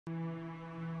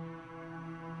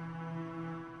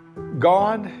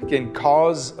God can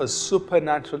cause a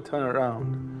supernatural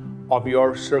turnaround of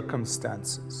your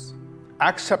circumstances.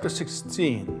 Acts chapter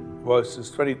 16,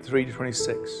 verses 23 to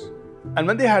 26. And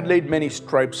when they had laid many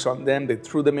stripes on them, they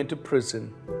threw them into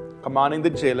prison, commanding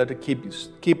the jailer to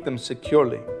keep them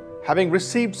securely. Having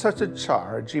received such a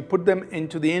charge, he put them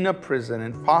into the inner prison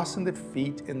and fastened their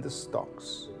feet in the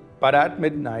stocks. But at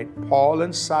midnight, Paul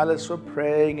and Silas were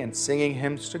praying and singing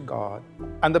hymns to God,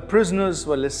 and the prisoners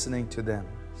were listening to them.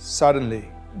 Suddenly,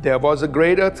 there was a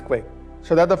great earthquake,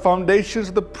 so that the foundations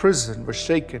of the prison were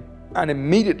shaken, and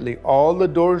immediately all the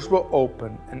doors were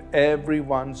opened and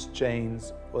everyone's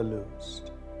chains were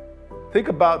loosed. Think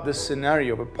about this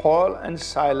scenario where Paul and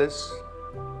Silas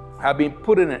have been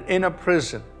put in an inner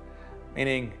prison,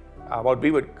 meaning what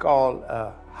we would call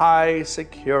a high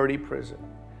security prison.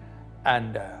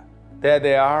 And there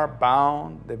they are,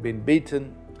 bound, they've been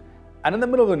beaten. And in the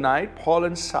middle of the night, Paul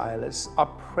and Silas are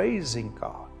praising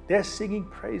God. They're singing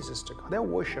praises to God. They're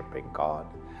worshiping God.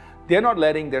 They're not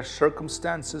letting their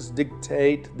circumstances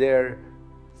dictate their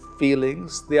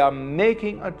feelings. They are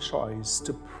making a choice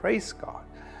to praise God.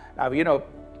 Now,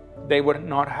 they would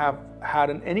not have had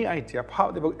any idea of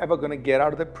how they were ever going to get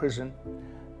out of the prison.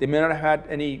 They may not have had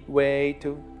any way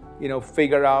to,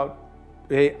 figure out,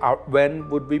 when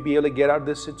would we be able to get out of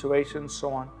this situation, and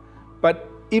so on. But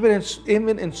even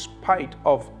in spite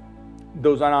of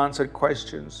those unanswered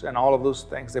questions and all of those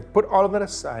things, they put all of that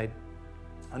aside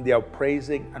and they are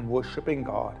praising and worshiping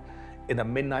God in the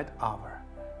midnight hour.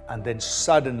 And then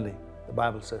suddenly, the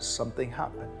Bible says, something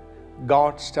happened.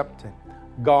 God stepped in.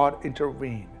 God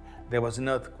intervened. There was an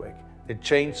earthquake. The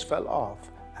chains fell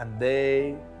off and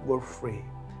they were free.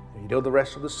 And you know the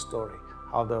rest of the story,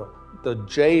 how the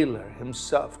jailer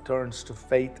himself turns to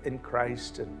faith in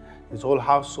Christ and his whole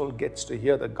household gets to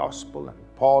hear the gospel, and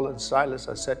Paul and Silas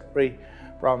are set free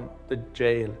from the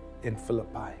jail in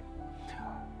Philippi.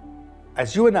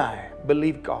 As you and I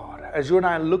believe God, as you and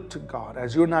I look to God,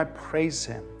 as you and I praise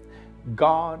Him,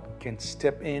 God can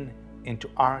step into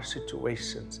our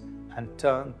situations and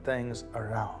turn things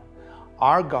around.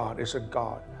 Our God is a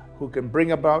God who can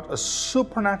bring about a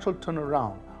supernatural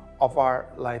turnaround of our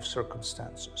life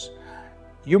circumstances.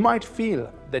 You might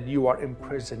feel that you are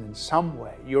imprisoned in some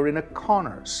way. You're in a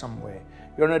corner some way.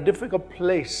 You're in a difficult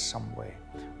place some way.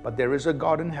 But there is a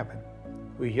God in heaven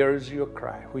who hears your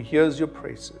cry, who hears your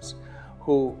praises,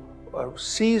 who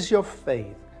sees your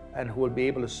faith, and who will be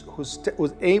able to, who's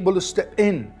able to step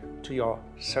in to your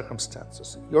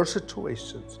circumstances, your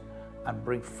situations, and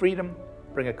bring freedom,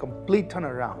 bring a complete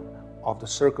turnaround of the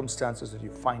circumstances that you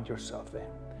find yourself in.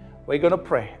 We're going to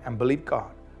pray and believe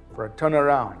God for a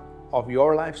turnaround of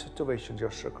your life situations,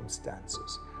 your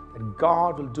circumstances, that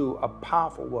God will do a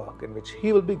powerful work in which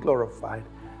He will be glorified,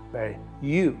 where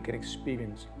you can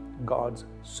experience God's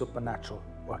supernatural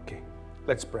working.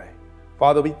 Let's pray.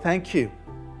 Father, we thank You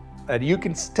that You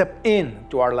can step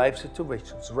into our life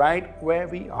situations right where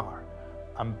we are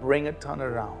and bring a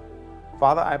turnaround.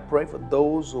 Father, I pray for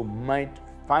those who might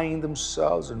find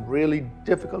themselves in really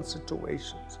difficult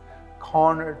situations,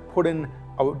 cornered, put in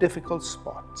a difficult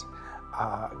spot.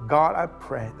 God, I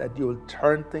pray that You will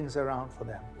turn things around for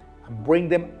them and bring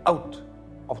them out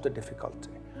of the difficulty,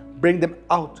 bring them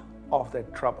out of their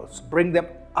troubles, bring them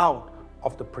out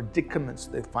of the predicaments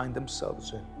they find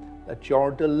themselves in. Let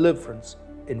Your deliverance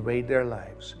invade their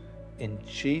lives. In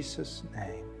Jesus'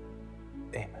 name,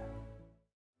 amen.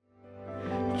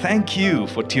 Thank you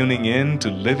for tuning in to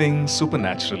Living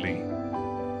Supernaturally.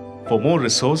 For more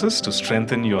resources to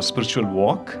strengthen your spiritual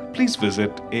walk, please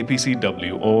visit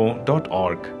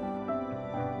apcwo.org.